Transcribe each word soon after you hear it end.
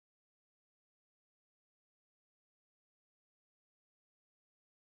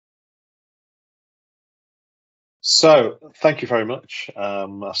So thank you very much. I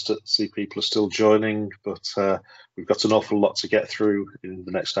see people are still joining, but we've got an awful lot to get through in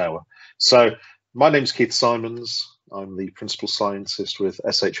the next hour. So my name is Keith Simons. I'm the principal scientist with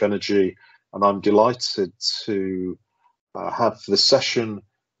SHV Energy, and I'm delighted to have this session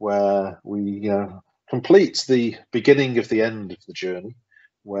where we complete the beginning of the end of the journey,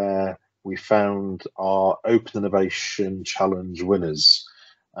 where we found our Open Innovation Challenge winners.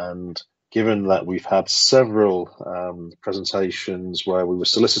 And given that we've had several presentations where we were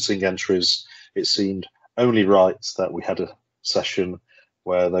soliciting entries, it seemed only right that we had a session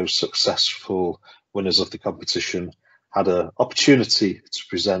where those successful winners of the competition had an opportunity to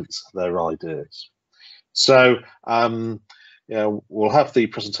present their ideas. So we'll have the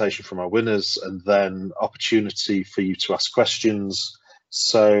presentation from our winners and then opportunity for you to ask questions.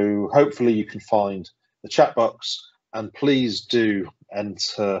 So hopefully you can find the chat box, and please do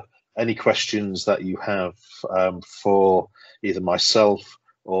enter any questions that you have for either myself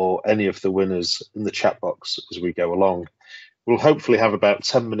or any of the winners in the chat box as we go along. We'll hopefully have about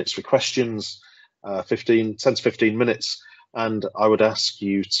 10 minutes for questions, 10 to 15 minutes, and I would ask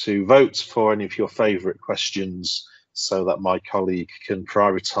you to vote for any of your favourite questions so that my colleague can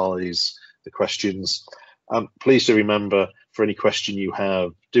prioritise the questions. Please do remember, for any question you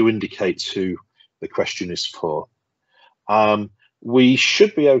have, do indicate who the question is for. We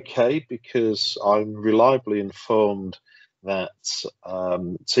should be okay because I'm reliably informed that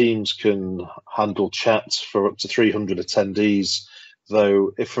Teams can handle chat for up to 300 attendees,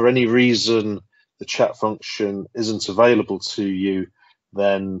 though if for any reason the chat function isn't available to you,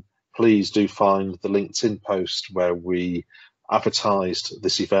 then please do find the LinkedIn post where we advertised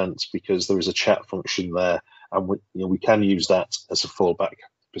this event, because there is a chat function there, and we can use that as a fallback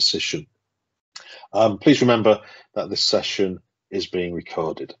position. Please remember that this session is being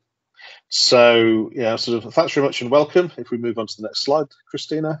recorded. So thanks very much and welcome. If we move on to the next slide,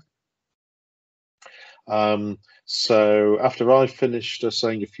 Christina. So after I've finished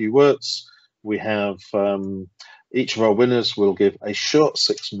saying a few words, we have each of our winners will give a short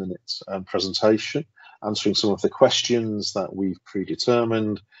 6-minute presentation answering some of the questions that we've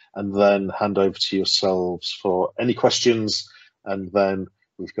predetermined, and then hand over to yourselves for any questions. And then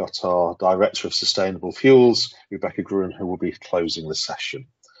we've got our Director of Sustainable Fuels, Rebecca Gruen, who will be closing the session.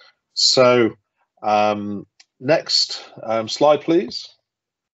 So next slide, please.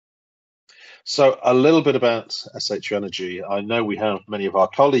 So a little bit about SHV Energy. I know we have many of our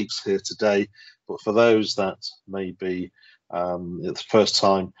colleagues here today, but for those that may be the first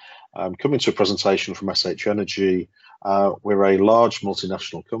time coming to a presentation from SHV Energy, we're a large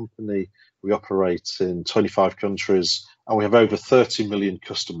multinational company. We operate in 25 countries, and we have over 30 million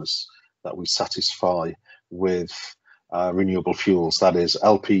customers that we satisfy with renewable fuels, that is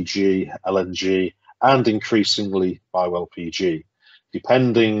LPG, LNG, and increasingly bio-LPG.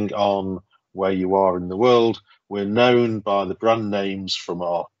 Depending on where you are in the world, we're known by the brand names from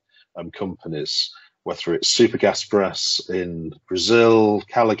our companies, whether it's Supergaspress in Brazil,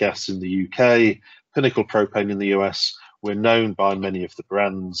 Calagas in the UK, Pinnacle Propane in the US. We're known by many of the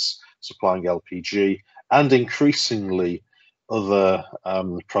brands supplying LPG, and increasingly other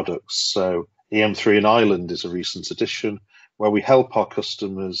products. So EM3 in Ireland is a recent addition, where we help our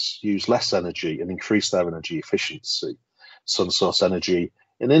customers use less energy and increase their energy efficiency. SunSource Energy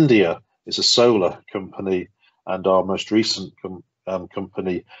in India is a solar company, and our most recent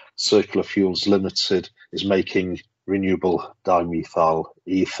company, Circular Fuels Limited, is making renewable dimethyl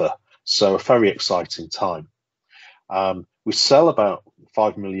ether. So a very exciting time. We sell about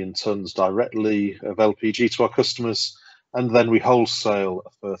 5 million tonnes directly of LPG to our customers, and then we wholesale a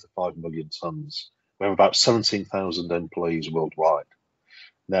further 5 million tonnes. We have about 17,000 employees worldwide.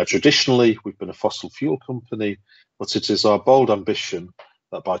 Now, traditionally, we've been a fossil fuel company, but it is our bold ambition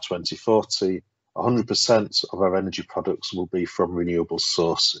that by 2040, 100% of our energy products will be from renewable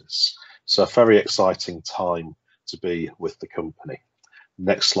sources. So a very exciting time to be with the company.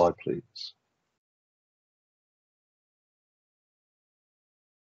 Next slide, please.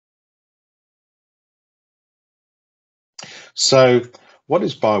 So what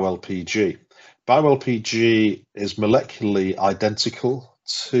is bio-LPG? Bio-LPG is molecularly identical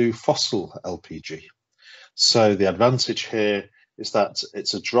to fossil LPG. So the advantage here is that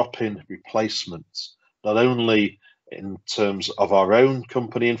it's a drop-in replacement, not only in terms of our own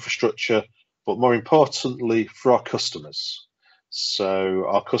company infrastructure, but more importantly for our customers. So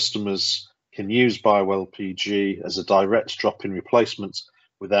our customers can use bio-LPG as a direct drop-in replacement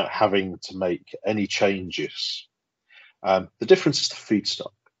without having to make any changes. The difference is the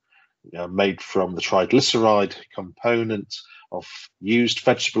feedstock, made from the triglyceride component of used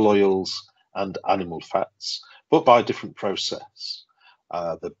vegetable oils and animal fats. but by a different process.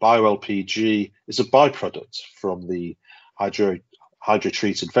 The bio-LPG is a byproduct from the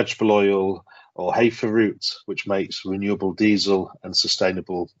hydrotreated vegetable oil or heifer root, which makes renewable diesel and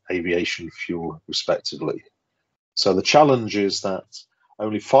sustainable aviation fuel, respectively. So the challenge is that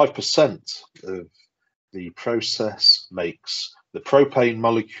only 5% of the process makes the propane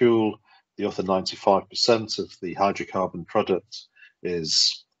molecule. The other 95% of the hydrocarbon product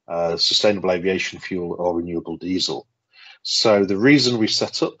is sustainable aviation fuel or renewable diesel. So the reason we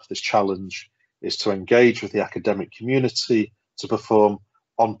set up this challenge is to engage with the academic community to perform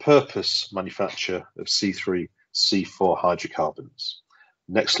on-purpose manufacture of C3, C4 hydrocarbons.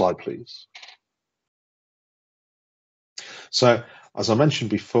 Next slide, please. So, as I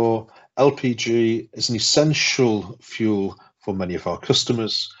mentioned before, LPG is an essential fuel for many of our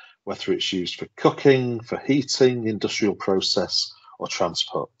customers, whether it's used for cooking, for heating, industrial process, or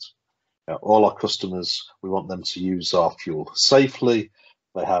transport. Now, all our customers, we want them to use our fuel safely.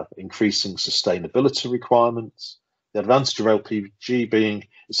 They have increasing sustainability requirements. The advantage of LPG being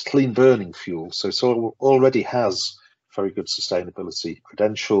it's clean burning fuel, so it already has very good sustainability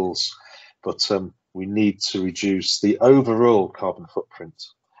credentials, but we need to reduce the overall carbon footprint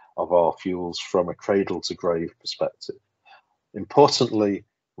of our fuels from a cradle to grave perspective. Importantly,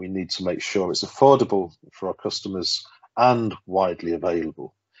 we need to make sure it's affordable for our customers and widely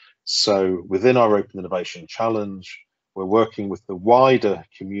available. So within our Open Innovation Challenge, we're working with the wider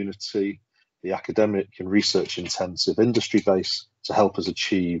community, the academic and research intensive industry base to help us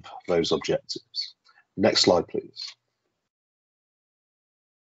achieve those objectives. Next slide, please.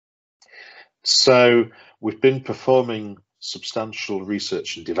 So we've been performing substantial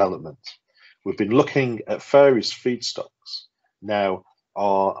research and development. We've been looking at various feedstocks. Now,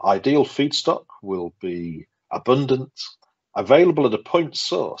 our ideal feedstock will be abundant, available at a point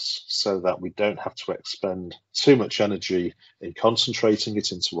source so that we don't have to expend too much energy in concentrating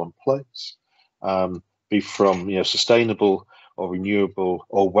it into one place, be from sustainable or renewable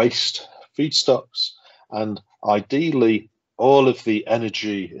or waste feedstocks, and ideally all of the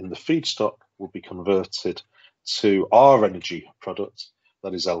energy in the feedstock will be converted to our energy product,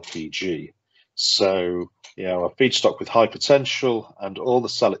 that is LPG. So, a feedstock with high potential and all the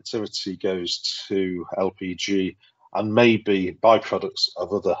selectivity goes to LPG and maybe byproducts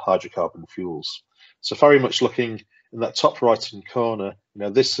of other hydrocarbon fuels. So very much looking in that top right-hand corner,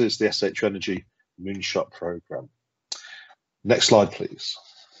 this is the SHV Energy Moonshot program. Next slide, please.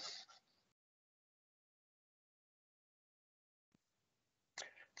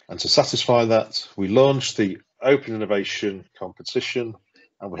 And to satisfy that, we launched the Open Innovation competition,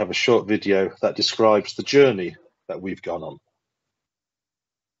 and we have a short video that describes the journey that we've gone on.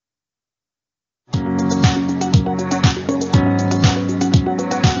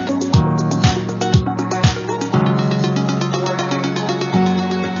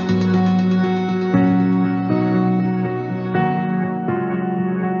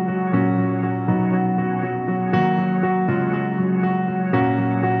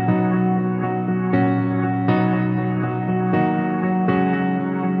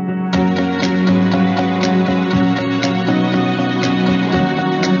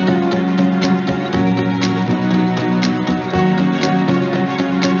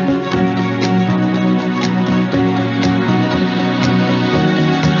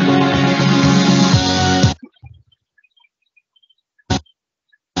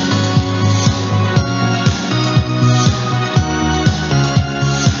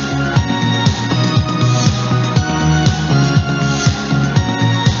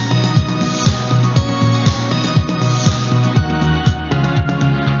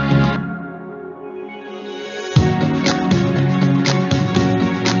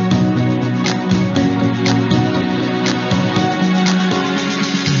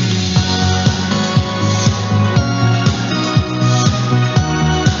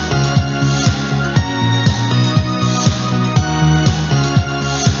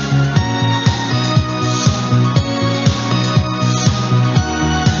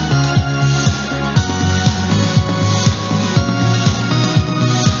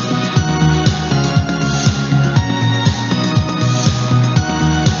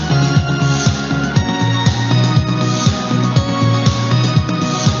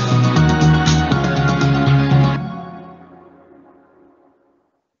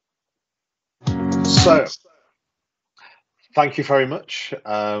 So, thank you very much.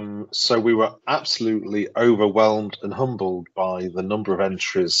 So we were absolutely overwhelmed and humbled by the number of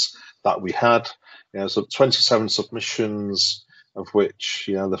entries that we had. So 27 submissions, of which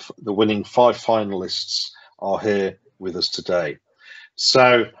the winning 5 finalists are here with us today.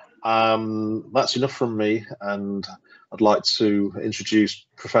 So That's enough from me, and I'd like to introduce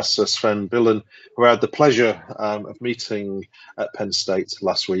Professor Sven Billen, who I had the pleasure of meeting at Penn State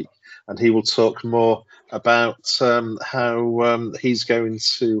last week, and he will talk more about how he's going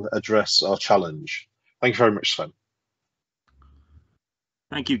to address our challenge. Thank you very much, Sven.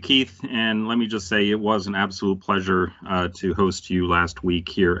 Thank you, Keith. And let me just say it was an absolute pleasure to host you last week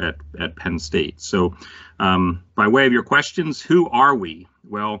here at Penn State. So by way of your questions, who are we?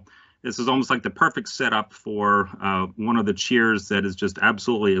 Well, this is almost like the perfect setup for one of the cheers that is just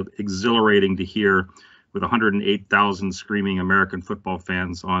absolutely exhilarating to hear with 108,000 screaming American football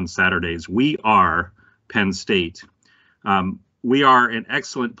fans on Saturdays. We are Penn State. We are an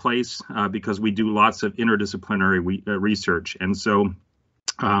excellent place because we do lots of interdisciplinary research. And so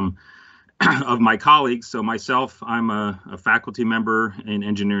of my colleagues, so myself, I'm a faculty member in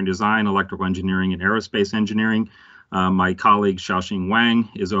engineering design, electrical engineering, and aerospace engineering. My colleague Xiaoxing Wang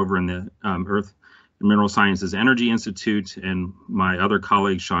is over in the Earth and Mineral Sciences Energy Institute, and my other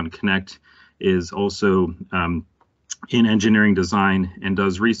colleague Sean Connect is also in engineering design and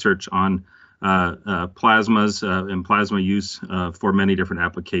does research on plasmas and plasma use for many different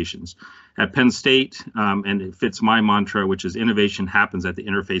applications. At Penn State, and it fits my mantra, which is innovation happens at the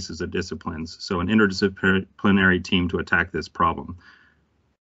interfaces of disciplines. So an interdisciplinary team to attack this problem.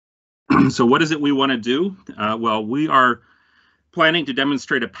 So what is it we want to do? Well, we are planning to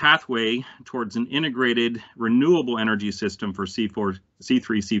demonstrate a pathway towards an integrated renewable energy system for C3,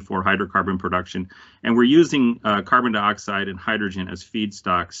 C4 hydrocarbon production. And we're using carbon dioxide and hydrogen as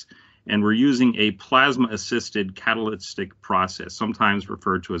feedstocks. And we're using a plasma-assisted catalytic process, sometimes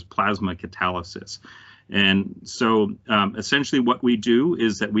referred to as plasma catalysis. And so essentially what we do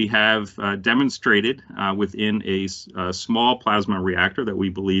is that we have demonstrated within a small plasma reactor that we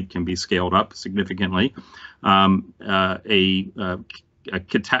believe can be scaled up significantly, a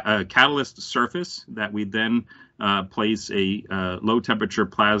catalyst surface that we then place a low temperature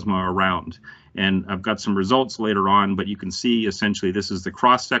plasma around. And I've got some results later on, but you can see essentially this is the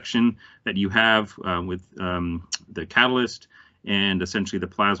cross section that you have with the catalyst and essentially the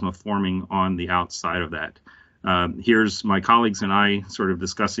plasma forming on the outside of that. Here's my colleagues and I sort of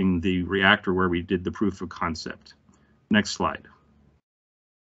discussing the reactor where we did the proof of concept. Next slide.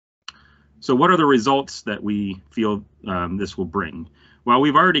 So what are the results that we feel this will bring? Well,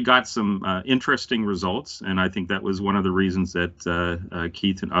 we've already got some interesting results, and I think that was one of the reasons that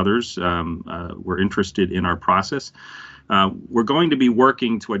Keith and others were interested in our process. We're going to be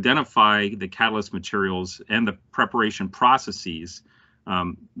working to identify the catalyst materials and the preparation processes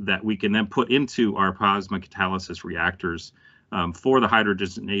that we can then put into our plasma catalysis reactors for the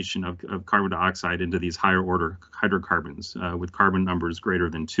hydrogenation of carbon dioxide into these higher order hydrocarbons with carbon numbers greater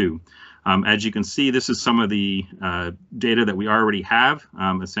than 2. As you can see, this is some of the data that we already have,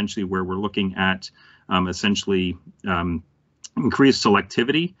 essentially where we're looking at essentially increased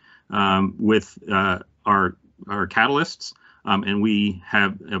selectivity with our catalysts. And we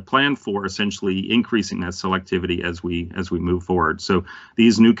have a plan for essentially increasing that selectivity as we move forward. So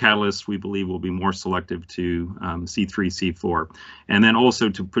these new catalysts we believe will be more selective to C3, C4, and then also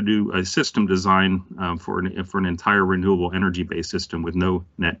to produce a system design for an entire renewable energy-based system with no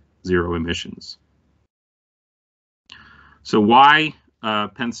net zero emissions. So why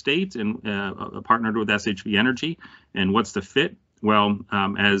Penn State and partnered with SHV Energy, and what's the fit? Well,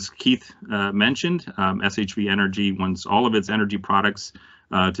 as Keith mentioned, SHV Energy wants all of its energy products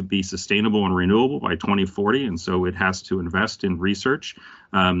to be sustainable and renewable by 2040, and so it has to invest in research.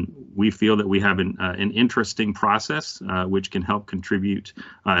 We feel that we have an interesting process which can help contribute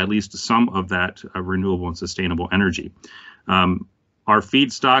at least some of that renewable and sustainable energy. Our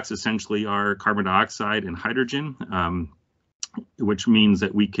feedstocks essentially are carbon dioxide and hydrogen, which means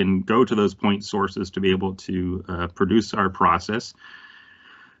that we can go to those point sources to be able to produce our process.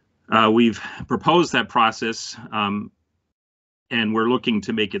 We've proposed that process and we're looking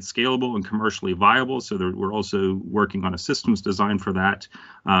to make it scalable and commercially viable. So we're also working on a systems design for that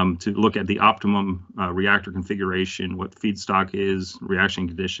to look at the optimum reactor configuration, what feedstock is, reaction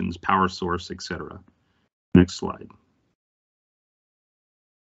conditions, power source, etc. Next slide.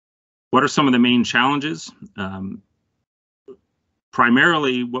 What are some of the main challenges?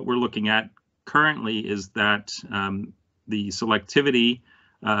 Primarily, what we're looking at currently is that the selectivity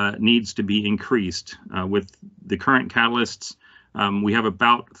needs to be increased. With the current catalysts, we have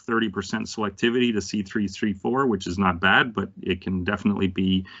about 30% selectivity to C3, C4, which is not bad, but it can definitely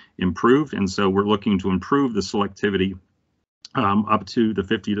be improved. And so we're looking to improve the selectivity up to the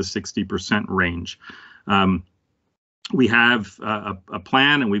 50 to 60% range. We have a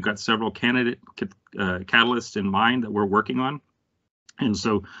plan, and we've got several candidate catalysts in mind that we're working on. And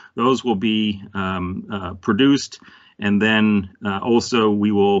so those will be produced, and then also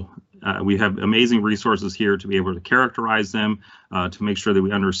we have amazing resources here to be able to characterize them, to make sure that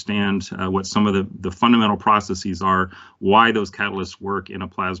we understand what some of the fundamental processes are, why those catalysts work in a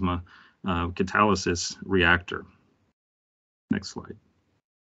plasma catalysis reactor. Next slide.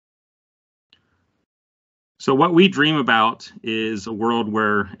 So what we dream about is a world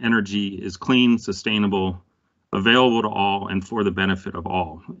where energy is clean, sustainable, available to all, and for the benefit of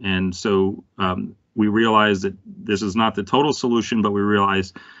all. And so we realize that this is not the total solution, but we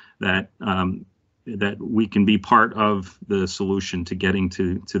realize that that we can be part of the solution to getting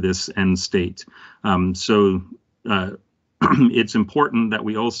to this end state. It's important that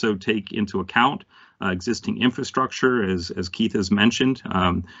we also take into account existing infrastructure, as Keith has mentioned.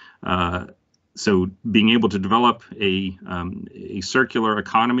 So being able to develop a circular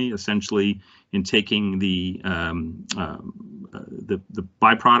economy, essentially in taking the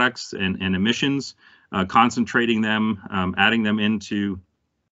byproducts and emissions, concentrating them, adding them into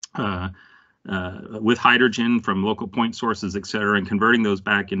with hydrogen from local point sources, et cetera, and converting those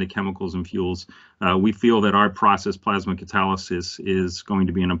back into chemicals and fuels. We feel that our process, plasma catalysis, is going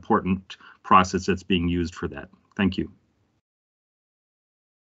to be an important process that's being used for that. Thank you.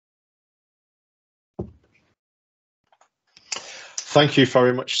 Thank you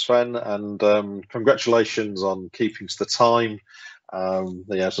very much, Sven, and congratulations on keeping to the time.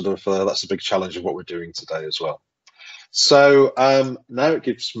 Yeah, that's a big challenge of what we're doing today as well. So now it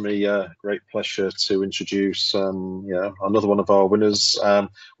gives me great pleasure to introduce another one of our winners.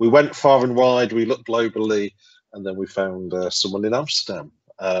 We went far and wide, we looked globally, and then we found someone in Amsterdam.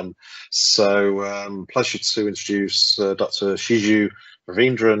 Pleasure to introduce Dr. Shiju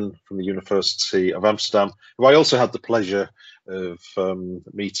Ravindran from the University of Amsterdam, who I also had the pleasure of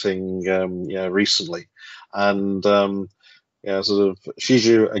meeting recently. And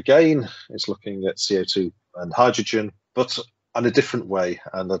Shiju again is looking at CO2 and hydrogen, but in a different way.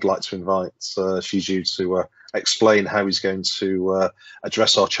 And I'd like to invite Shiju to explain how he's going to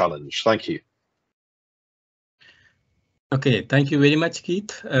address our challenge. Thank you. Okay, thank you very much,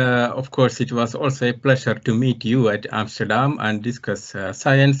 Keith. Of course, it was also a pleasure to meet you at Amsterdam and discuss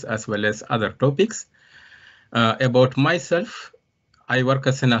science as well as other topics. About myself, I work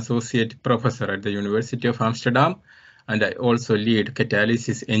as an associate professor at the University of Amsterdam, and I also lead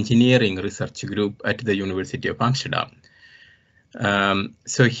catalysis engineering research group at the University of Amsterdam.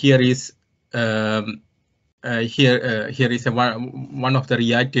 So here is one of the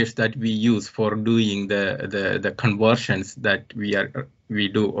reactors that we use for doing the conversions that we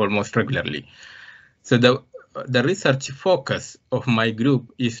do almost regularly. So the research focus of my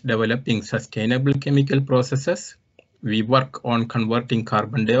group is developing sustainable chemical processes. We work on converting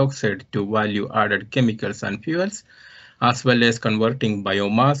carbon dioxide to value-added chemicals and fuels, as well as converting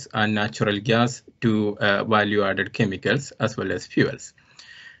biomass and natural gas to value-added chemicals as well as fuels.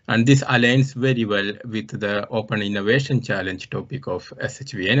 And this aligns very well with the Open Innovation Challenge topic of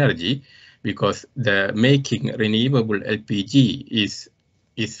SHV Energy, because the making renewable LPG is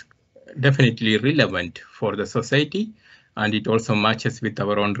definitely relevant for the society, and it also matches with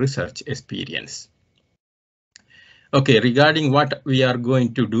our own research experience. Okay, regarding what we are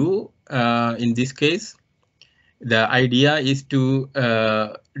going to do in this case, the idea is to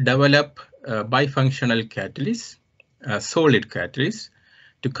develop bifunctional catalysts, solid catalysts,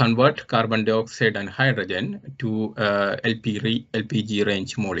 to convert carbon dioxide and hydrogen to LPG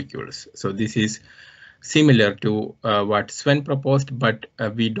range molecules. So this is similar to what Sven proposed, but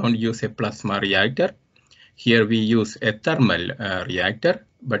we don't use a plasma reactor. Here we use a thermal reactor,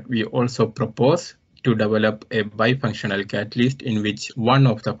 but we also propose to develop a bifunctional catalyst in which one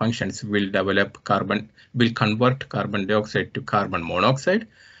of the functions will convert carbon dioxide to carbon monoxide,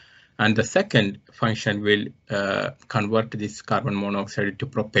 and the second function will convert this carbon monoxide to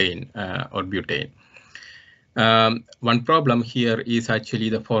propane or butane. One problem here is actually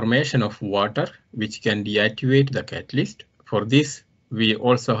the formation of water, which can deactivate the catalyst. For this, we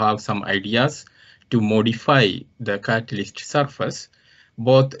also have some ideas to modify the catalyst surface,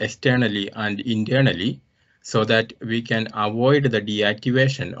 both externally and internally, so that we can avoid the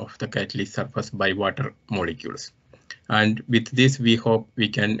deactivation of the catalyst surface by water molecules. And with this, we hope we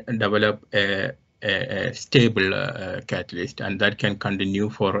can develop a stable catalyst, and that can continue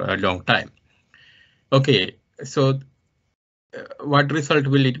for a long time. Okay, so what result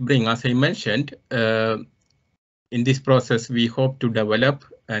will it bring? As I mentioned, in this process, we hope to develop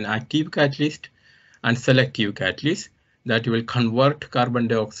an active catalyst and selective catalyst that will convert carbon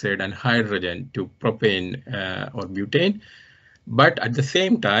dioxide and hydrogen to propane or butane. But at the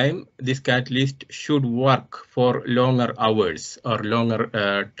same time, this catalyst should work for longer hours or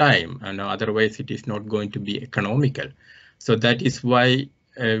longer time, and otherwise it is not going to be economical. So that is why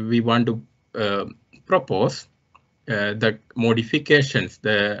we want to propose the modifications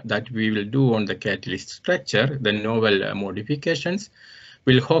that we will do on the catalyst structure. The novel modifications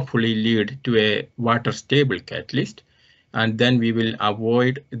will hopefully lead to a water-stable catalyst, and then we will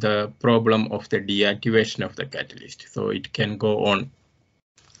avoid the problem of the deactivation of the catalyst. So it can go on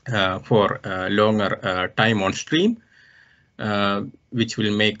for longer time on stream, which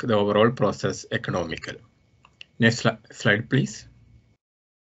will make the overall process economical. Next slide, please.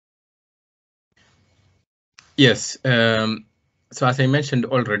 Yes, so as I mentioned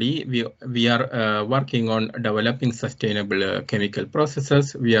already, we are working on developing sustainable chemical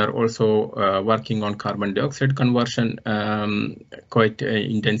processes. We are also working on carbon dioxide conversion quite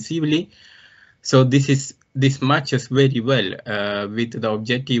intensively. So this matches very well with the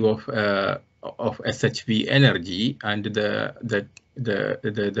objective of SHV Energy and the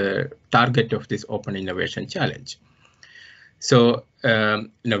target of this Open Innovation Challenge. So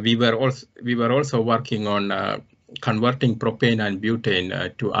we were also working on converting propane and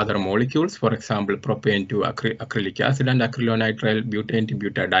butane to other molecules. For example, propane to acrylic acid and acrylonitrile, butane to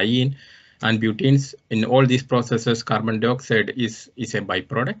butadiene, and butenes. In all these processes, carbon dioxide is a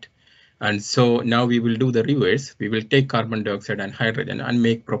byproduct. And so now we will do the reverse. We will take carbon dioxide and hydrogen and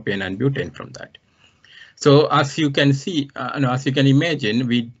make propane and butane from that. So as you can see, as you can imagine,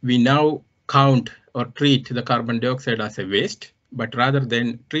 we now count or treat the carbon dioxide as a waste, but rather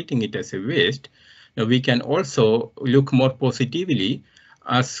than treating it as a waste, we can also look more positively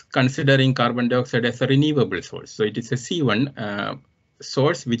as considering carbon dioxide as a renewable source. So it is a C1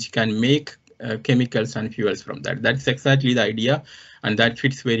 source which can make chemicals and fuels from that. That's exactly the idea, and that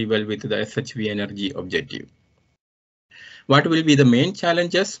fits very well with the SHV Energy objective. What will be the main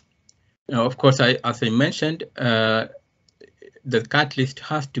challenges? Of course, as I mentioned, the catalyst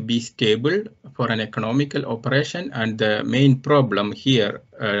has to be stable for an economical operation, and the main problem here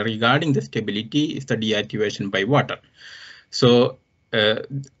regarding the stability is the deactivation by water. So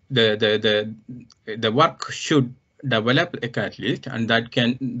the work should develop a catalyst, and that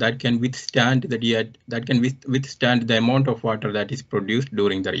can withstand the amount of water that is produced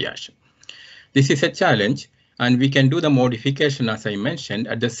during the reaction. This is a challenge, and we can do the modification as I mentioned.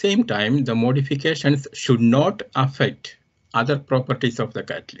 At the same time, the modifications should not affect other properties of the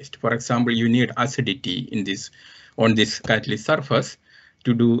catalyst. For example, you need acidity on this catalyst surface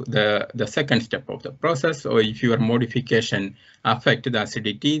to do the second step of the process, or if your modification affect the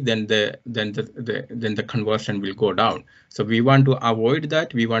acidity, then the conversion will go down. So we want to avoid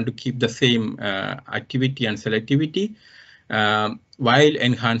that. We want to keep the same activity and selectivity while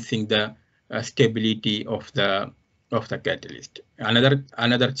enhancing the stability of the catalyst.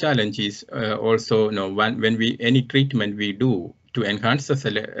 Another challenge is also when any treatment we do to enhance the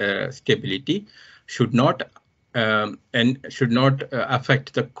stability should not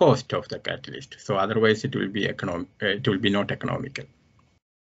affect the cost of the catalyst. So otherwise it will be not economical.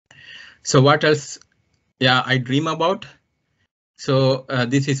 So what else? Yeah, I dream about. So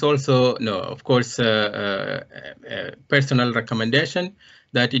this is also of course a personal recommendation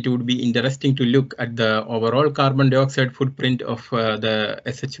that it would be interesting to look at the overall carbon dioxide footprint of the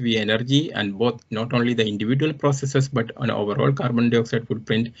SHV Energy, and both not only the individual processes but an overall carbon dioxide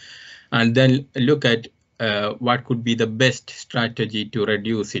footprint, and then look at what could be the best strategy to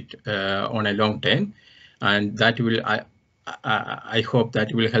reduce it on a long term, and that will I hope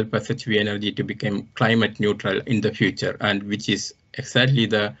that will help SHV Energy to become climate neutral in the future, and which is exactly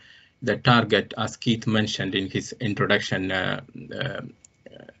the target as Keith mentioned in his introduction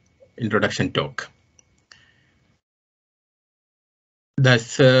talk.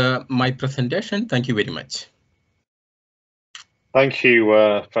 That's my presentation. Thank you very much. Thank you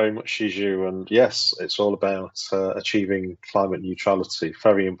very much, Shiju. And yes, it's all about achieving climate neutrality.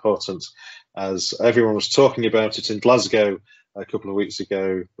 Very important, as everyone was talking about it in Glasgow a couple of weeks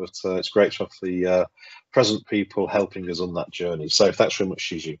ago. But it's great to have the present people helping us on that journey. So thanks very much,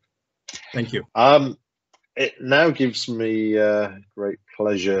 Shiju. Thank you. It now gives me great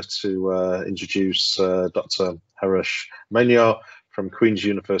pleasure to introduce Dr. Haresh Manyar from Queen's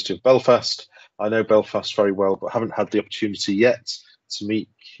University of Belfast. I know Belfast very well, but haven't had the opportunity yet to meet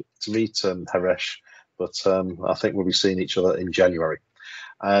Haresh. But I think we'll be seeing each other in January.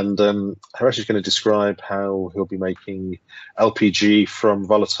 And Haresh is going to describe how he'll be making LPG from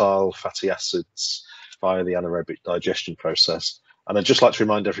volatile fatty acids via the anaerobic digestion process. And I'd just like to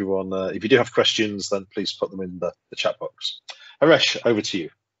remind everyone, if you do have questions, then please put them in the chat box. Haresh, over to you.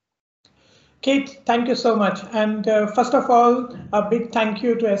 Kate, thank you so much. And first of all, a big thank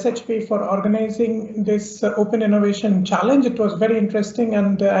you to SHV for organizing this Open Innovation Challenge. It was very interesting,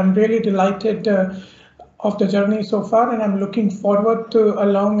 and I'm really delighted of the journey so far, and I'm looking forward to a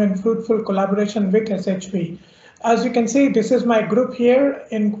long and fruitful collaboration with SHV. As you can see, this is my group here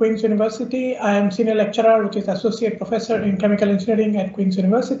in Queen's University. I am senior lecturer, which is associate professor in chemical engineering at Queen's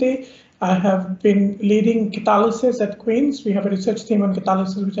University. I have been leading catalysis at Queen's. We have a research team on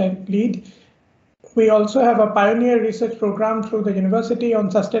catalysis, which I lead. We also have a pioneer research program through the university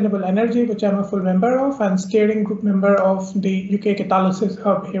on sustainable energy, which I'm a full member of, and steering group member of the UK Catalysis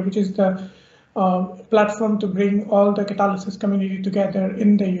Hub here, which is the platform to bring all the catalysis community together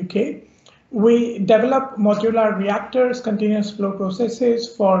in the UK. We develop modular reactors, continuous flow processes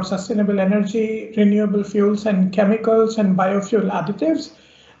for sustainable energy, renewable fuels and chemicals and biofuel additives.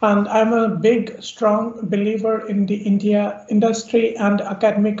 And I'm a big, strong believer in the India industry and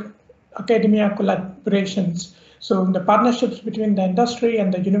academia collaborations. So the partnerships between the industry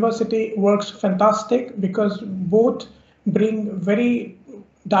and the university works fantastic because both bring very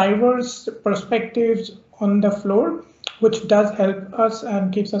diverse perspectives on the floor, which does help us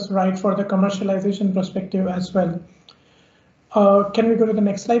and keeps us right for the commercialization perspective as well. Can we go to the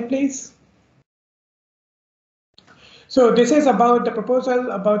next slide, please? So this is about the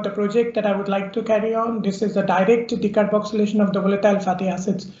proposal, about the project that I would like to carry on. This is a direct decarboxylation of the volatile fatty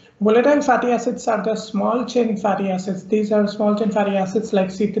acids. Volatile fatty acids are the small chain fatty acids. These are small chain fatty acids like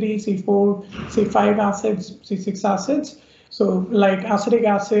C3, C4, C5 acids, C6 acids. So like acetic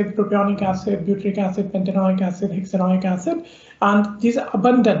acid, propionic acid, butyric acid, pentanoic acid, hexanoic acid, and these are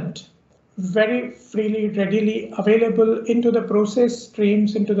abundant, very freely, readily available into the process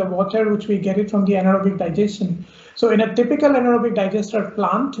streams, into the water, which we get it from the anaerobic digestion. So in a typical anaerobic digester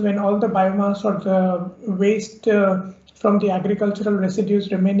plant, when all the biomass or the waste from the agricultural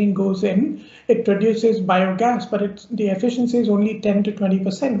residues remaining goes in, it produces biogas, but the efficiency is only 10 to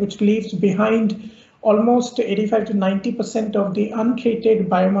 20%, which leaves behind almost 85 to 90% of the untreated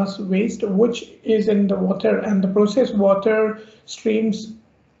biomass waste, which is in the water, and the processed water streams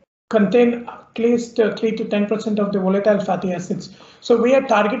contain at least 3 to 10% of the volatile fatty acids. So we are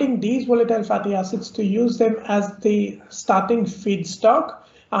targeting these volatile fatty acids to use them as the starting feedstock,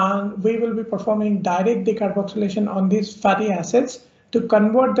 and we will be performing direct decarboxylation on these fatty acids to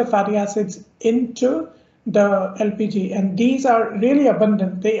convert the fatty acids into the LPG, and these are really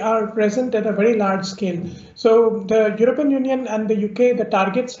abundant. They are present at a very large scale. So the European Union and the UK, the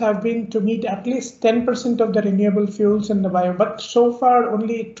targets have been to meet at least 10% of the renewable fuels in the bio, but so far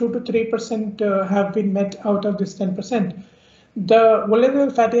only 2 to 3% have been met out of this 10%. The volatile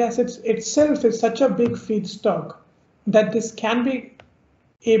fatty acids itself is such a big feedstock that this can be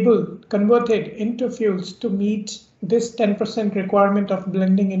converted into fuels to meet this 10% requirement of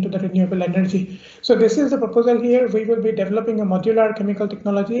blending into the renewable energy. So this is the proposal here. We will be developing a modular chemical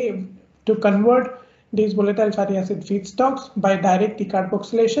technology to convert these volatile fatty acid feedstocks by direct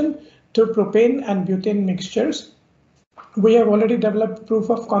decarboxylation to propane and butane mixtures. We have already developed proof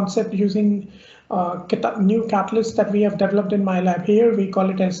of concept using new catalyst that we have developed in my lab here. We call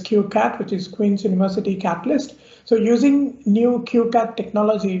it as QCAT, which is Queen's University Catalyst. So using new QCAT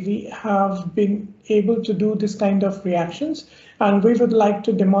technology, we have been able to do this kind of reactions, and we would like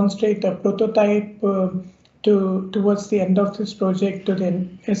to demonstrate a prototype towards the end of this project to the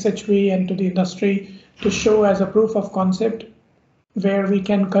SHV and to the industry to show as a proof of concept where we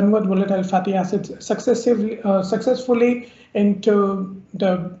can convert volatile fatty acids successfully into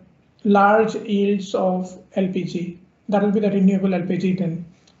the large yields of LPG. That will be the renewable LPG then.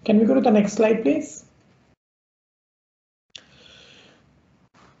 Can we go to the next slide, please?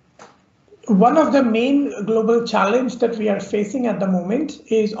 One of the main global challenge that we are facing at the moment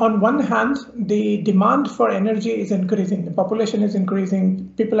is, on one hand, the demand for energy is increasing. The population is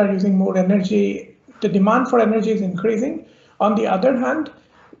increasing. People are using more energy. The demand for energy is increasing. On the other hand,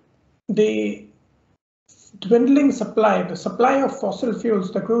 the dwindling supply, the supply of fossil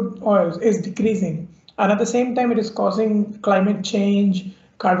fuels, the crude oils, is decreasing. And at the same time, it is causing climate change,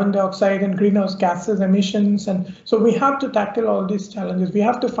 carbon dioxide and greenhouse gases emissions. And so we have to tackle all these challenges. We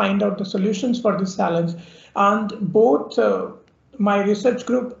have to find out the solutions for this challenge. And both my research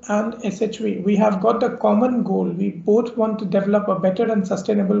group and SHV, we have got the common goal. We both want to develop a better and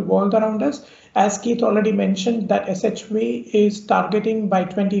sustainable world around us. As Keith already mentioned, that SHV is targeting by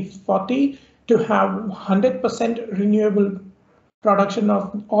 2040 to have 100% renewable production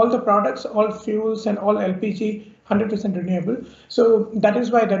of all the products, all fuels and all LPG, 100% renewable. So that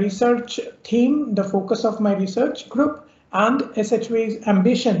is why the research theme, the focus of my research group and SHV's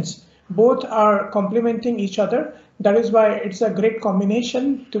ambitions, both are complementing each other. That is why it's a great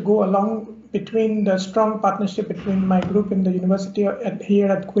combination to go along between the strong partnership between my group in the university here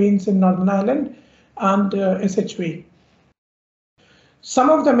at Queen's in Northern Ireland and SHV. Some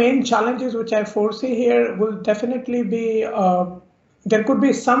of the main challenges which I foresee here will definitely be, there could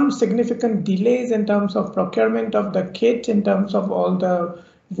be some significant delays in terms of procurement of the kit, in terms of all the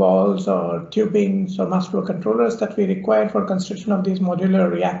valves or tubings or mass flow controllers that we require for construction of these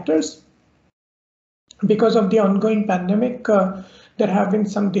modular reactors. Because of the ongoing pandemic, there have been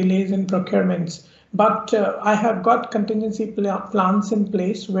some delays in procurements, but I have got contingency plans in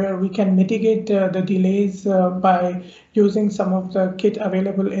place where we can mitigate the delays by using some of the kit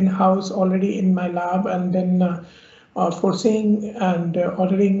available in-house already in my lab, and then foreseeing and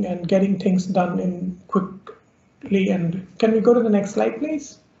ordering and getting things done in quickly. And can we go to the next slide,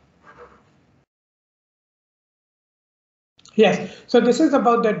 please? Yes, so this is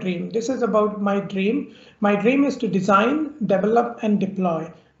about the dream. This is about my dream. My dream is to design, develop, and deploy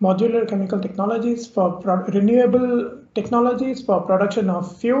modular chemical technologies for renewable technologies for production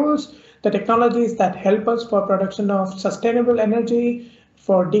of fuels, the technologies that help us for production of sustainable energy,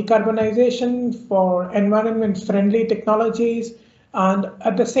 for decarbonization, for environment-friendly technologies, and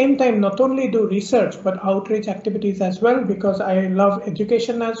at the same time, not only do research, but outreach activities as well, because I love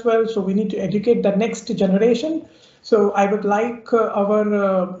education as well. So we need to educate the next generation. So I would like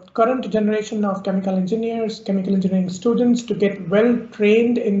our current generation of chemical engineers, chemical engineering students to get well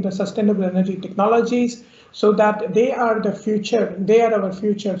trained in the sustainable energy technologies so that they are the future, they are our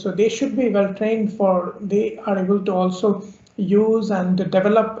future. So they should be well trained for, they are able to also use and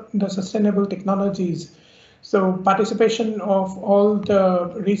develop the sustainable technologies. So participation of all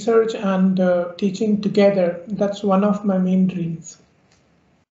the research and teaching together, that's one of my main dreams.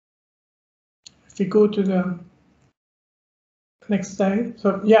 If we go to the next slide.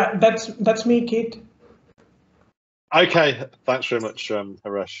 So yeah, that's me, Keith. Okay, thanks very much,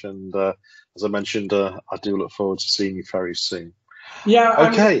 Haresh. And as I mentioned, I do look forward to seeing you very soon. Yeah, okay. I'm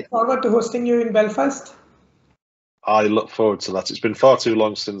looking forward to hosting you in Belfast. I look forward to that. It's been far too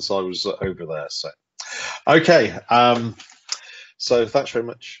long since I was over there. So, okay. So thanks very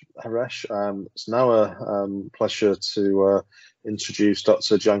much, Haresh. It's now a pleasure to introduce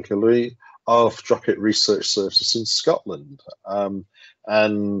Dr. Giancarlo of Dropit Research Services in Scotland.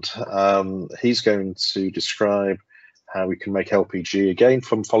 He's going to describe how we can make LPG, again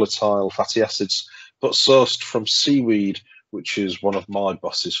from volatile fatty acids, but sourced from seaweed, which is one of my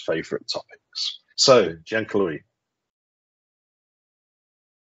boss's favourite topics. So, Giancarlo.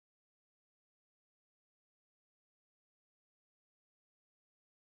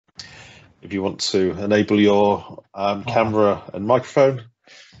 If you want to enable your camera and microphone.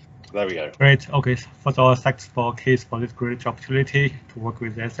 There we go. Great. Okay. First of all, thanks for Keith for this great opportunity to work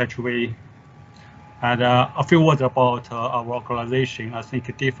with SHV. And a few words about our organization. I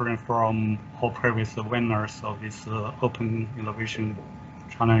think different from all previous winners of this Open Innovation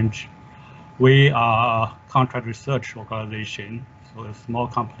Challenge. We are a contract research organization, so a small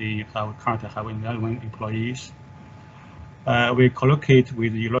company that currently have 11 employees. We collocate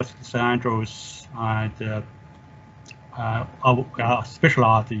with the University of St. Andrews, and we are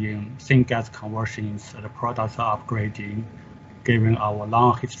specialized in syngas conversions and product upgrading, given our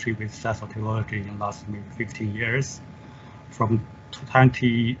long history with sensor technology in the last maybe 15 years. From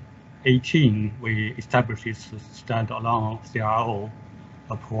 2018, we established this standalone CRO,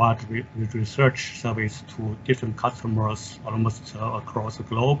 provide research service to different customers almost across the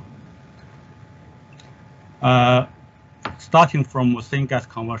globe. Starting from syngas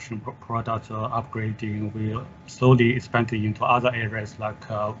conversion product upgrading, we slowly expanded into other areas like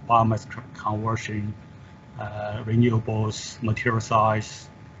biomass conversion, renewables, material science.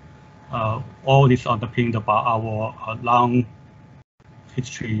 All this underpinned by our long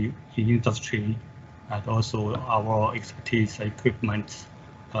history in industry and also our expertise equipment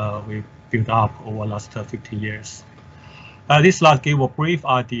we built up over the last 15 years. This slide gives a brief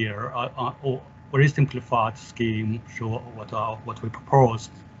idea very simplified scheme show what we proposed.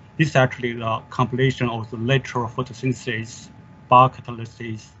 This is actually the compilation of the lateral photosynthesis,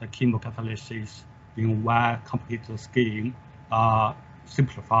 biocatalysis, and chemocatalysis in one complete scheme,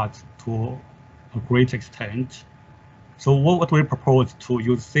 simplified to a great extent. So what we propose to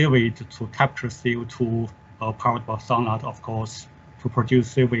use seaweed to capture CO2 powered by sunlight, of course, to produce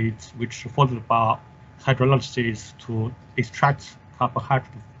seaweed, which followed by hydrolysis to extract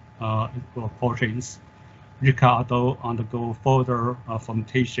carbohydrate portions, which can undergo further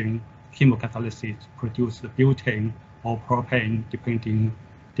fermentation, chemocatalysis to produce the butane or propane, depending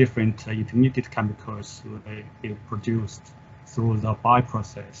different intermediate chemicals will be produced through the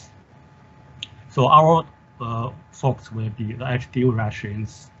bioprocess. So our focus will be the HDO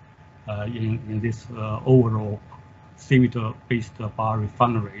rations, in this overall seaweed-based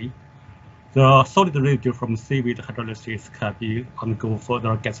biorefinery. The solid residue from seaweed hydrolysis can be undergo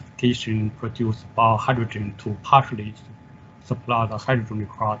further gasification, produce biohydrogen to partially supply the hydrogen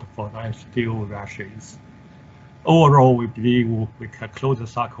required for the H2O reactions. Overall, we believe we can close the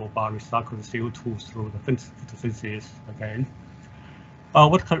cycle by recycling CO2 through the photosynthesis again.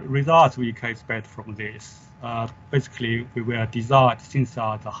 What results we can expect from this? Basically, we will design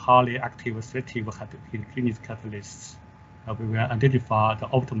synthesize the highly active selective heterogeneous catalysts. We will identify the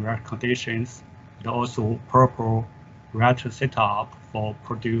optimal reactor conditions and also proper reactor setup for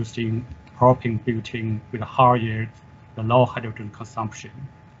producing propane butane with high yield and low hydrogen consumption.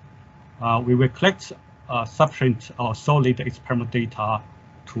 We will collect sufficient or solid experiment data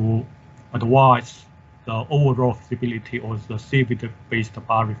to advise the overall feasibility of the seaweed-based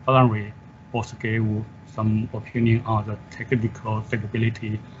biorefinery, also give some opinion on the technical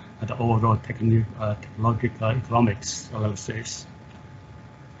feasibility and the overall technological economics analysis.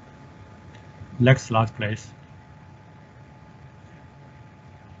 Next slide, please.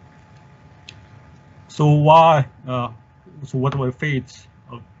 So why? So what will fit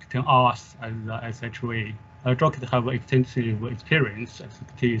between us and the SHV? Rocket have extensive experience,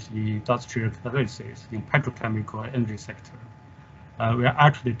 expertise in industrial catalysis in petrochemical and energy sector. We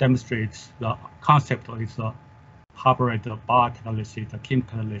actually demonstrate the concept of this hybrid biocatalysis, the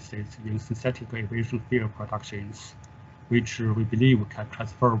chemical catalysis in synthetic aviation fuel productions, which we believe can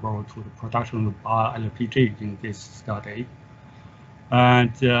transferable to the production of bio-LPG in this study.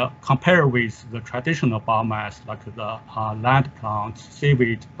 And compared with the traditional biomass, like the land plants,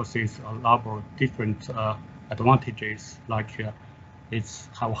 seaweed possesses a lot of different advantages, like it's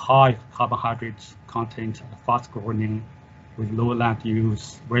have high carbohydrate content, fast growing, with low land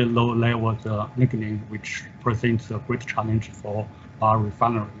use, very low level of lignin, which presents a great challenge for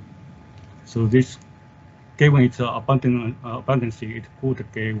biorefinery. So this, given its abundance, it could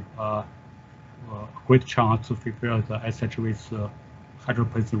give a great chance to fulfill the SHV's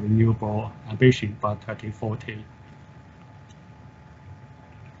 100% renewable ambition by 2040.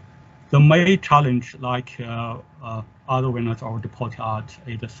 The main challenge, like other winners already pointed out,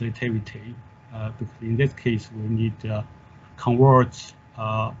 is the selectivity. Because in this case, we need to convert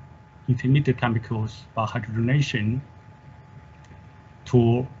intermediate chemicals by hydrogenation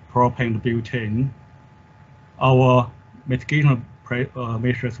to propane and butane. Our mitigation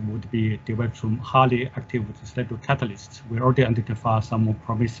measures would be developed from highly active selective catalysts. We already identified some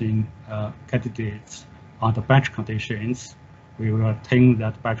promising candidates on the batch conditions. We will obtain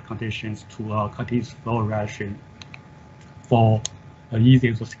that batch conditions to a continuous flow reaction for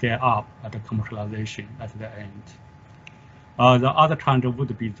easy to scale up at the commercialization at the end. The other challenge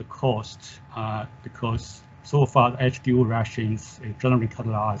would be the cost, because so far the H2O reactions is generally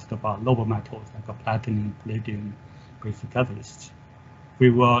catalyzed by noble metals like platinum, palladium based catalysts. We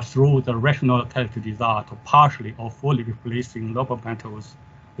will, through the rational catalytic design, to partially or fully replacing noble metals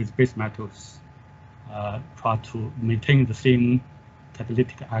with base metals, try to maintain the same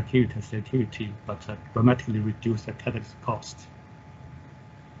catalytic activity and selectivity, but dramatically reduce the catalyst cost.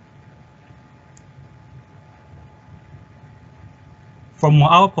 From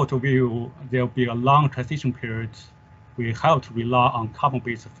our point of view, there will be a long transition period. We have to rely on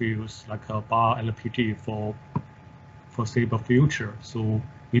carbon-based fuels like bio-LPG for foreseeable future. So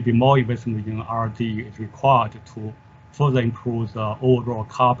maybe more investment in R&D is required to further improve the overall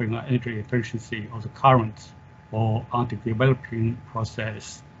carbon and energy efficiency of the current or developing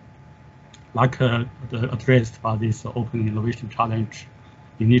process, like addressed by this Open Innovation Challenge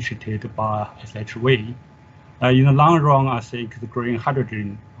initiated by SHV. In the long run, I think the green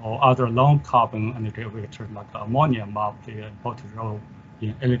hydrogen or other low carbon energy vectors like ammonia might play an important role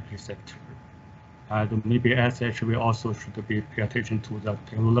in energy sector. And maybe SHV also should be pay attention to the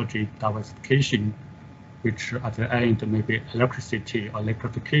technology diversification, which at the end maybe electricity or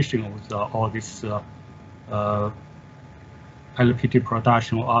electrification of all this LPG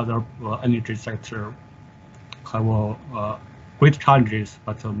production or other energy sector have great challenges,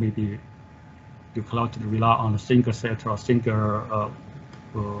 but maybe you cannot rely on a single sector or single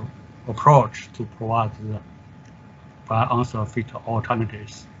approach to provide the answer fit all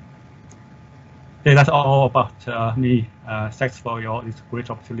challenges. Yeah, that's all about me. Thanks for this great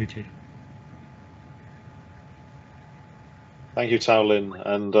opportunity. Thank you, Tao Lin,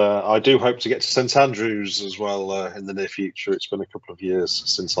 and I do hope to get to St Andrews as well in the near future. It's been a couple of years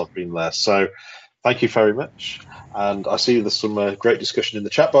since I've been there, so thank you very much. And I see there's some great discussion in the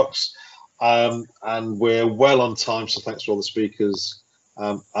chat box, and we're well on time, so thanks to all the speakers.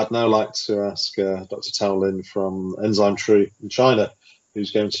 I'd now like to ask Dr. Tao Lin from Enzyme Tree in China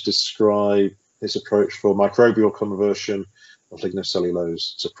who's going to describe his approach for microbial conversion of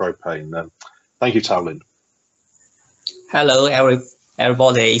lignocellulose to propane. Thank you, Tao Lin. Hello,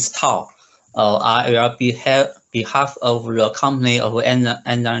 everybody. It's Tao. I will behalf of the company of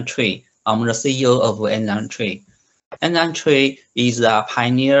Enzyme Tree. I'm the CEO of Enzyme Tree. Enzyme Tree is a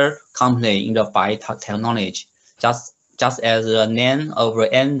pioneer company in the biotechnology. Just as the name of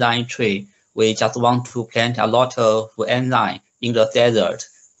the Enzyme Tree, we just want to plant a lot of enzyme in the desert.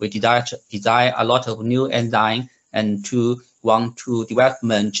 We design a lot of new enzyme and want to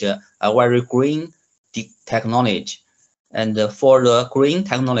development a very green technology. And for the green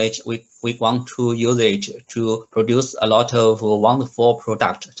technology, we want to use it to produce a lot of wonderful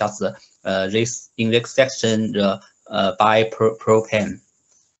products. Just this in this section, the propane.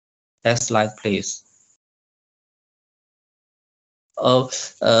 Next slide, please.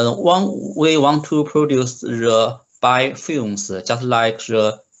 We want to produce the biofuels, just like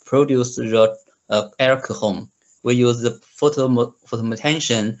produce the alcohol. We use the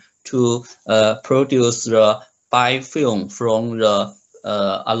photomethanation to produce the biofuel from the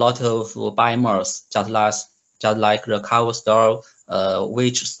a lot of biomass, just like the cow straw,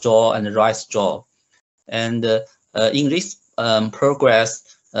 wheat straw, and rice straw. And in this progress,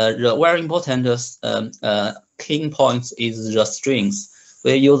 the very important key point is the strings.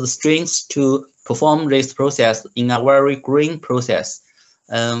 We use strings to perform this process in a very green process.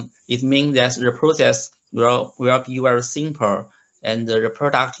 It means that the process will be very simple, and the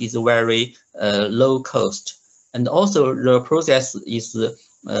product is very low cost. And also the process is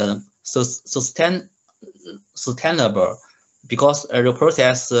sustainable, because the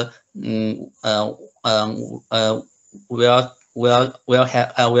process will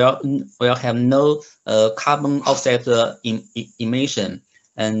have no carbon offset emission,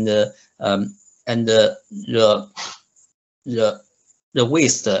 and the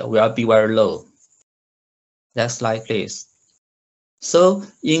waste will be very low. Next slide, please. So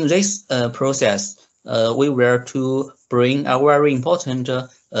in this process, we were to bring a very important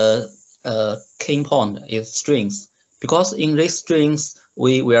key point is strings, because in these strings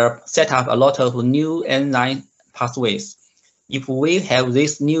we will set up a lot of new enzyme pathways. If we have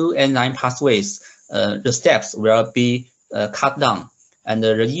these new enzyme pathways, the steps will be cut down and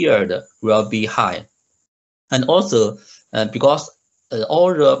the yield will be high. And also because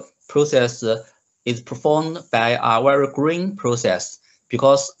all the process is performed by a very green process,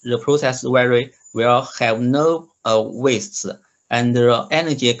 because the process will have no waste, and the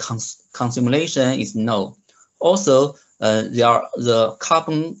energy consumption is no. Also, the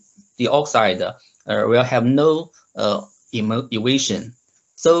carbon dioxide will have no emission.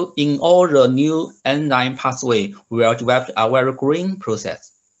 So in all the new enzyme pathway, we will develop a very green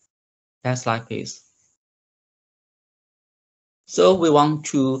process. Next slide, please. So we want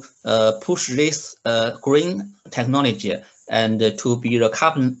to push this green technology and to be the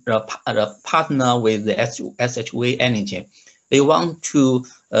partner with the SHV Energy. We want to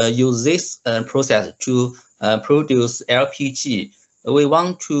use this process to produce LPG. We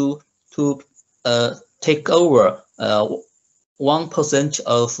want to take over 1%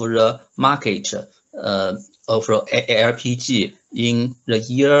 of the market of LPG in the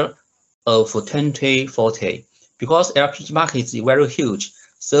year of 2040, because LPG market is very huge.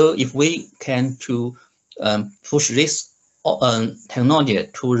 So if we can to push this technology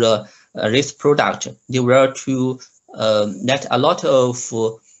to this product, they will to let a lot of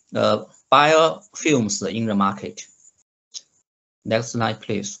biofuels in the market. Next slide,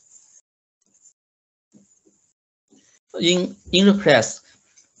 please. In the press,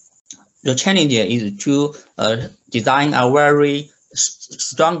 the challenge is to design a very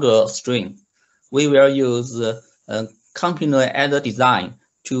stronger string. We will use computer-aided design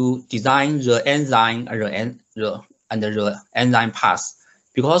to design the enzyme and the enzyme path,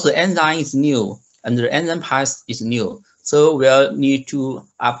 because the enzyme is new and the enzyme path is new. So we'll need to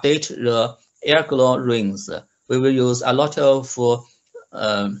update the algorithms. We will use a lot of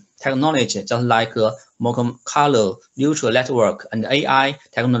technology, just like Monte-Carlo neural network and AI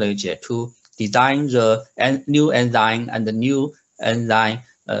technology, to design the new enzyme and the new enzyme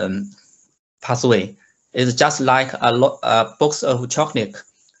pathway. It's just like a box of chocolate.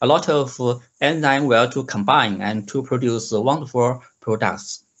 A lot of enzyme will to combine and to produce wonderful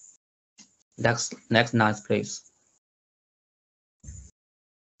products. Next slide, please.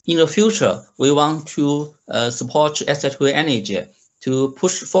 In the future, we want to support SHV Energy to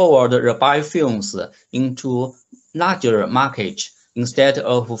push forward the biofuels into larger market instead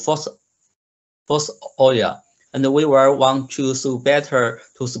of fossil oil. And we will want to better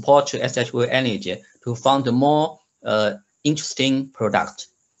to support SHV Energy to fund more interesting product.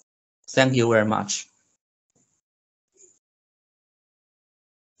 Thank you very much.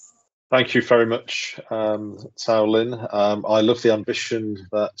 Thank you very much, Tao Lin. I love the ambition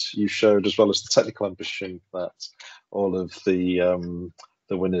that you showed, as well as the technical ambition that all of the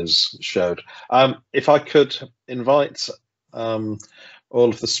winners showed. If I could invite all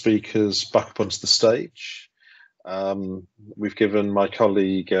of the speakers back up onto the stage. We've given my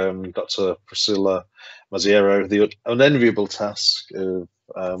colleague, Dr. Priscilla Mazziero, the unenviable task of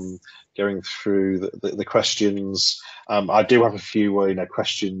going through the questions. I do have a few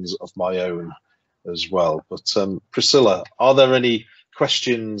questions of my own as well. But Priscilla, are there any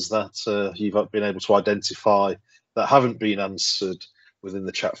questions that you've been able to identify that haven't been answered within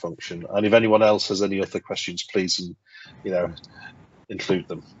the chat function? And if anyone else has any other questions, please, include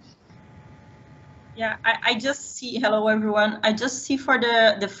them. Yeah, I just see, hello everyone. I just see for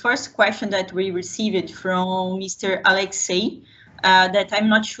the first question that we received from Mr. Alexei, that I'm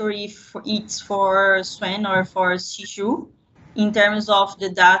not sure if it's for Sven or for Siju. In terms of the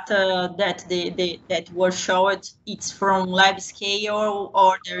data that that was showed, it's from lab scale,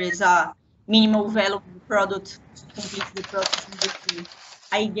 or there is a minimal valuable product to complete the process industry.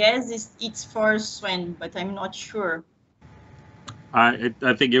 I guess it's for Sven, but I'm not sure. I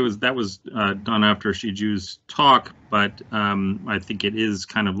think that was done after Shiju's talk, but I think it is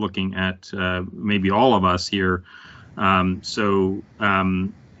kind of looking at maybe all of us here.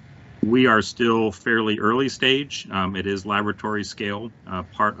 We are still fairly early stage. It is laboratory scale.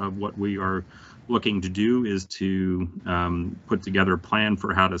 Part of what we are looking to do is to put together a plan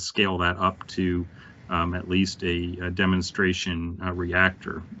for how to scale that up to at least a demonstration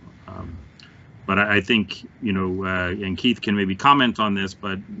reactor. But I think, and Keith can maybe comment on this,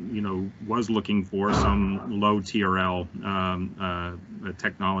 but, was looking for some low TRL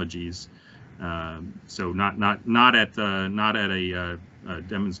technologies. So not at a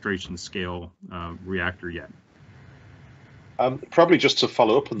demonstration scale reactor yet. Probably just to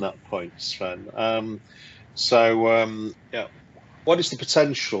follow up on that point, Sven. Yeah, what is the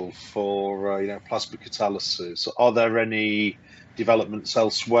potential for plasma catalysis? Are there any developments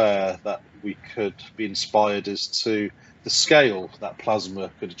elsewhere that we could be inspired as to the scale that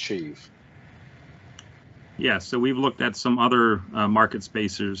plasma could achieve? Yeah, so we've looked at some other market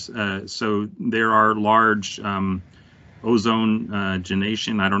spaces. So there are large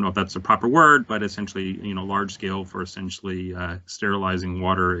ozonation. I don't know if that's a proper word, but essentially, large scale for essentially sterilizing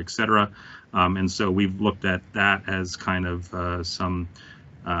water, etc. And so we've looked at that as kind of some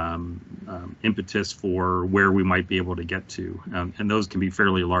impetus for where we might be able to get to, and those can be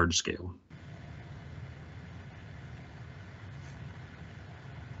fairly large scale.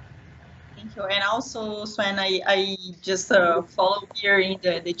 Thank you. And also, Sven, I just follow here in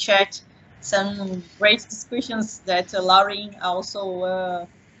the chat some great discussions that Lauren also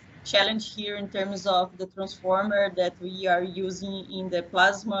challenged here in terms of the transformer that we are using in the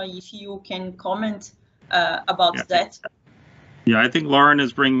plasma. If you can comment about that. Yeah, I think Lauren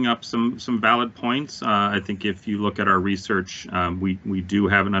is bringing up some valid points. I think if you look at our research, we do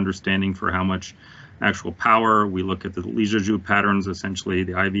have an understanding for how much actual power. We look at the Lissajous patterns, essentially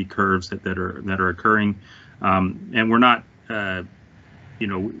the IV curves that are occurring, and we're not,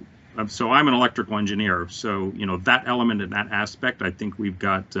 So I'm an electrical engineer, so that element and that aspect, I think we've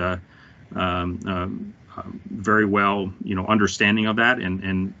got very well understanding of that,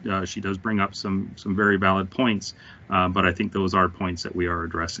 and she does bring up some very valid points, but I think those are points that we are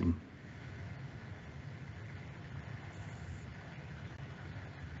addressing.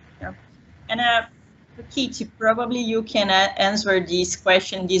 Yeah, and Keith, probably you can answer this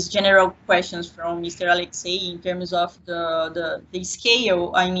question, these general questions from Mr. Alexei in terms of the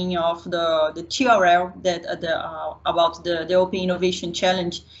scale, I mean, of the TRL that about the Open Innovation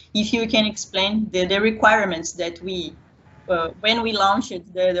Challenge. If you can explain the requirements that we, when we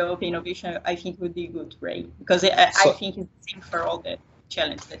launched the Open Innovation, I think would be good, right? Because I think it's the same for all the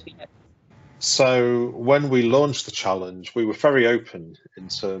challenge that we have. So when we launched the challenge, we were very open in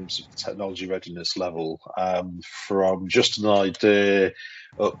terms of the technology readiness level, from just an idea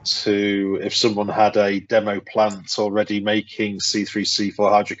up to if someone had a demo plant already making C3, C4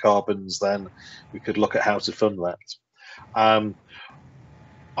 hydrocarbons, then we could look at how to fund that. I'm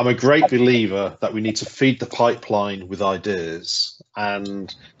a great believer that we need to feed the pipeline with ideas.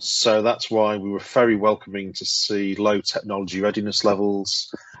 And so that's why we were very welcoming to see low technology readiness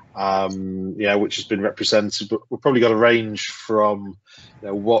levels, which has been represented, but we've probably got a range from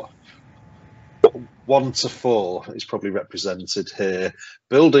what 1 to 4 is probably represented here,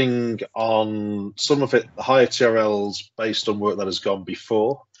 building on some of it, the higher TRLs based on work that has gone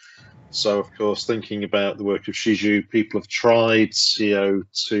before, So, of course, thinking about the work of Shiju, people have tried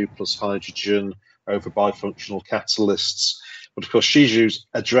CO2 plus hydrogen over bifunctional catalysts. But of course, Shiju's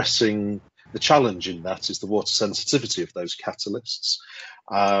addressing the challenge in that is the water sensitivity of those catalysts.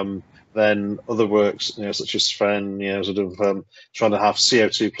 Then other works, such as Sven, trying to have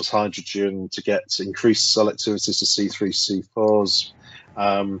CO2 plus hydrogen to get increased selectivities to C3, C4s.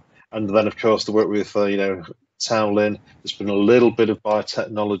 And then, of course, the work with, Taolin, there's been a little bit of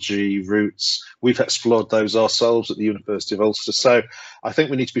biotechnology roots. We've explored those ourselves at the University of Ulster. So I think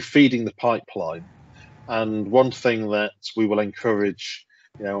we need to be feeding the pipeline. And one thing that we will encourage,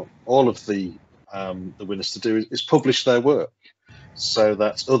 all of the winners to do is publish their work, so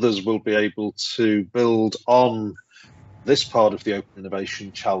that others will be able to build on this part of the Open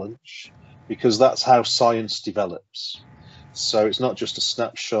Innovation Challenge, because that's how science develops. So it's not just a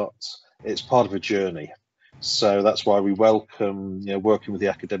snapshot, it's part of a journey. So that's why we welcome, working with the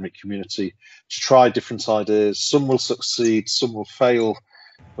academic community to try different ideas. Some will succeed, some will fail,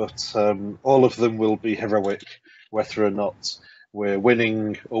 but all of them will be heroic, whether or not we're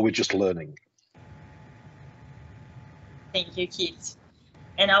winning or we're just learning. Thank you, Keith.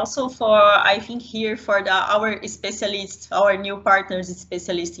 And also I think here for our specialists, our new partners,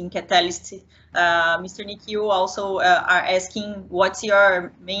 specialists in catalyst, Mr. Nick, you also are asking what's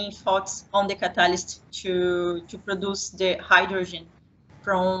your main thoughts on the catalyst to produce the hydrogen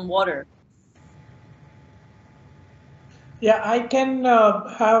from water? Yeah, I can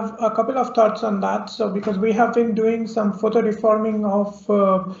have a couple of thoughts on that. So because we have been doing some photoreforming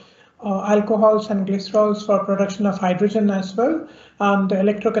of alcohols and glycerols for production of hydrogen as well, and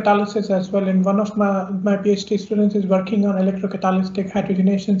electrocatalysis as well. And one of my PhD students is working on electrocatalytic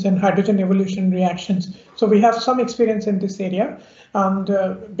hydrogenations and hydrogen evolution reactions. So we have some experience in this area. And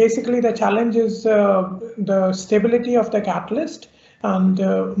basically the challenge is the stability of the catalyst. And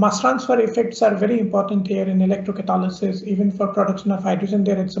mass transfer effects are very important here in electrocatalysis. Even for production of hydrogen,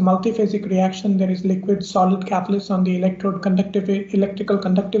 there it's a multiphasic reaction. There is liquid solid catalyst on the electrode conductivity, electrical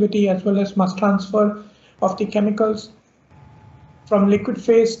conductivity, as well as mass transfer of the chemicals from liquid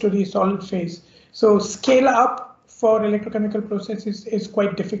phase to the solid phase. So scale up for electrochemical processes is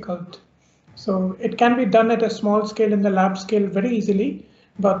quite difficult. So it can be done at a small scale in the lab scale very easily,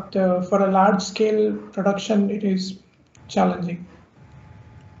 but for a large scale production, it is challenging.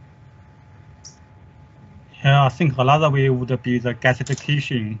 Yeah, I think another way would be the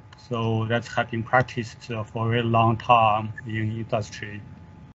gasification. So that has been practiced for a very long time in industry.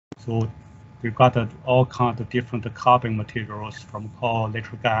 So we've got all kinds of different carbon materials from coal,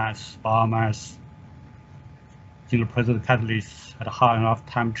 natural gas, biomass. In the present catalyst at a high enough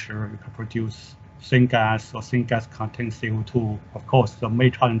temperature, you can produce syngas, or syngas contains CO2. Of course, the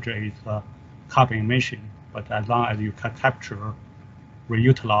main challenge is carbon emission, but as long as you can capture,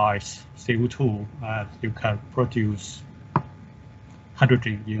 reutilize CO2, you can produce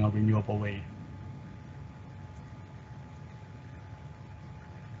hydrogen in a renewable way.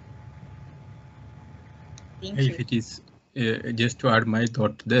 If it is, just to add my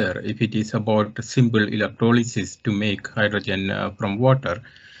thought there, if it is about simple electrolysis to make hydrogen from water,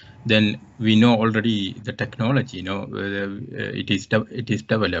 then we know already the technology, it is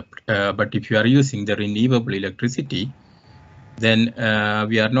developed. But if you are using the renewable electricity, then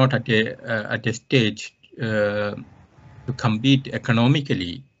we are not at a stage to compete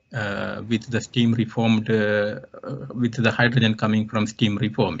economically with the steam reformed, with the hydrogen coming from steam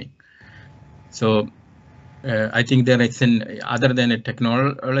reforming. So I think there is other than a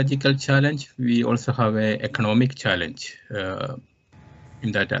technological challenge, we also have an economic challenge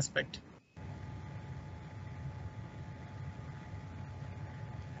in that aspect.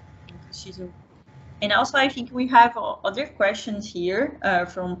 And also, I think we have other questions here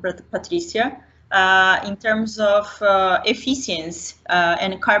from Patricia in terms of efficiency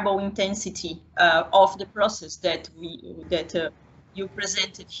and carbon intensity of the process that you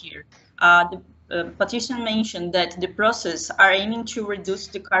presented here. Patricia mentioned that the process are aiming to reduce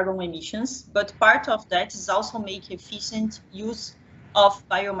the carbon emissions, but part of that is also make efficient use of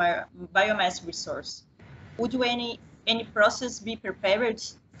biomass resource. Would any process be prepared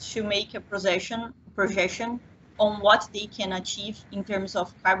to make a projection on what they can achieve in terms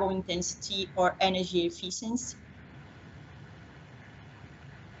of carbon intensity or energy efficiency?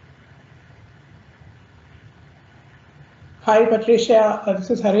 Hi, Patricia. This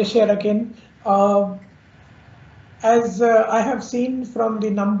is Harish here again. As I have seen from the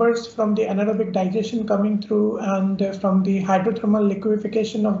numbers from the anaerobic digestion coming through and from the hydrothermal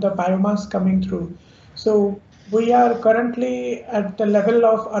liquefaction of the biomass coming through. So We are currently at the level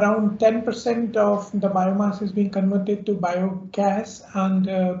of around 10% of the biomass is being converted to biogas, and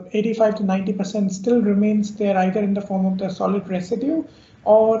 85 to 90% still remains there, either in the form of the solid residue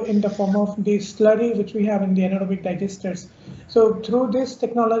or in the form of the slurry which we have in the anaerobic digesters. So through this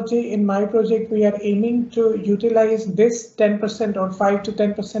technology in my project, we are aiming to utilize this 10% or 5 to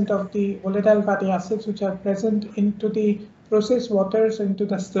 10% of the volatile fatty acids which are present into the process waters, into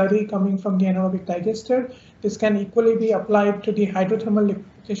the slurry coming from the anaerobic digester. This can equally be applied to the hydrothermal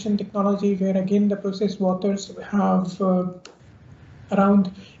liquefaction technology, where again the process waters have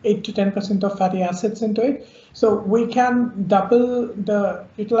around 8 to 10% of fatty acids into it. So we can double the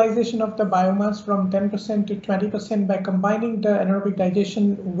utilization of the biomass from 10% to 20% by combining the anaerobic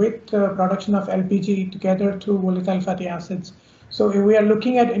digestion with the production of LPG together through volatile fatty acids. So we are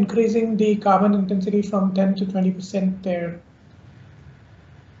looking at increasing the carbon intensity from 10 to 20% there.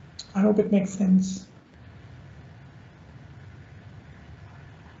 I hope it makes sense.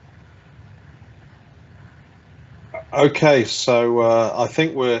 Okay, so I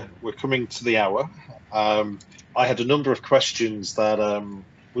think we're coming to the hour. I had a number of questions that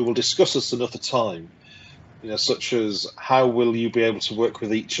we will discuss at another time, such as how will you be able to work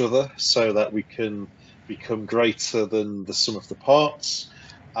with each other so that we can become greater than the sum of the parts,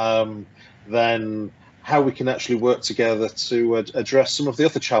 then how we can actually work together to address some of the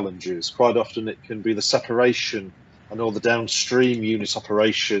other challenges. Quite often it can be the separation and all the downstream unit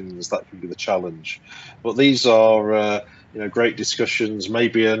operations that can be the challenge. But these are great discussions,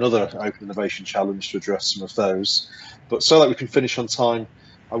 maybe another open innovation challenge to address some of those. But so that we can finish on time,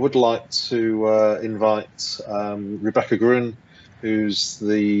 I would like to invite Rebecca Grun, who's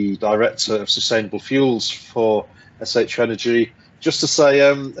the Director of Sustainable Fuels for SHV Energy, just to say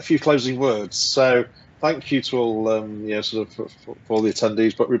a few closing words. So thank you to all for all the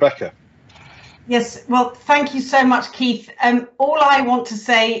attendees, but Rebecca. Yes, well, thank you so much, Keith. All I want to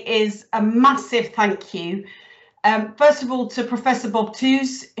say is a massive thank you. First of all, to Professor Bob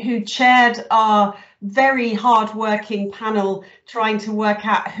Toos, who chaired our very hard-working panel trying to work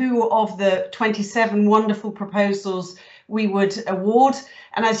out who of the 27 wonderful proposals we would award.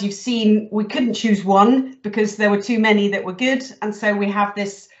 And as you've seen, we couldn't choose one because there were too many that were good. And so we have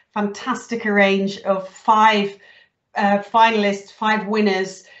this fantastic range of 5 finalists, 5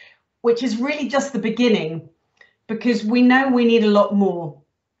 winners, which is really just the beginning, because we know we need a lot more.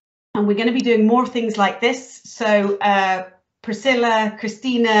 And we're going to be doing more things like this. So Priscilla,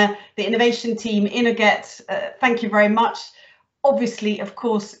 Christina, the innovation team, Inoget, thank you very much. Obviously, of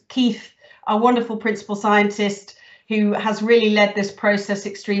course, Keith, our wonderful principal scientist, who has really led this process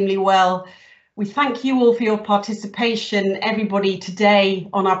extremely well. We thank you all for your participation, everybody today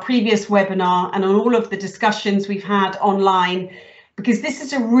on our previous webinar and on all of the discussions we've had online, because this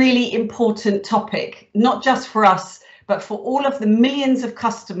is a really important topic, not just for us, but for all of the millions of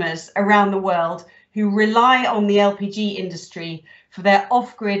customers around the world who rely on the LPG industry for their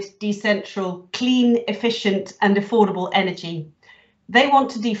off-grid, decentral, clean, efficient and affordable energy. They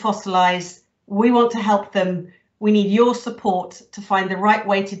want to defossilize. We want to help them. We need your support to find the right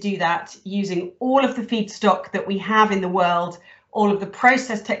way to do that using all of the feedstock that we have in the world, all of the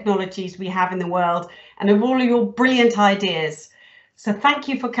process technologies we have in the world, and of all of your brilliant ideas. So thank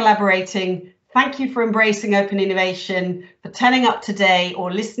you for collaborating. Thank you for embracing open innovation, for turning up today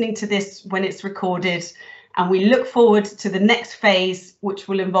or listening to this when it's recorded. And we look forward to the next phase, which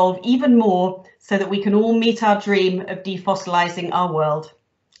will involve even more so that we can all meet our dream of defossilizing our world.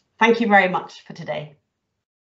 Thank you very much for today.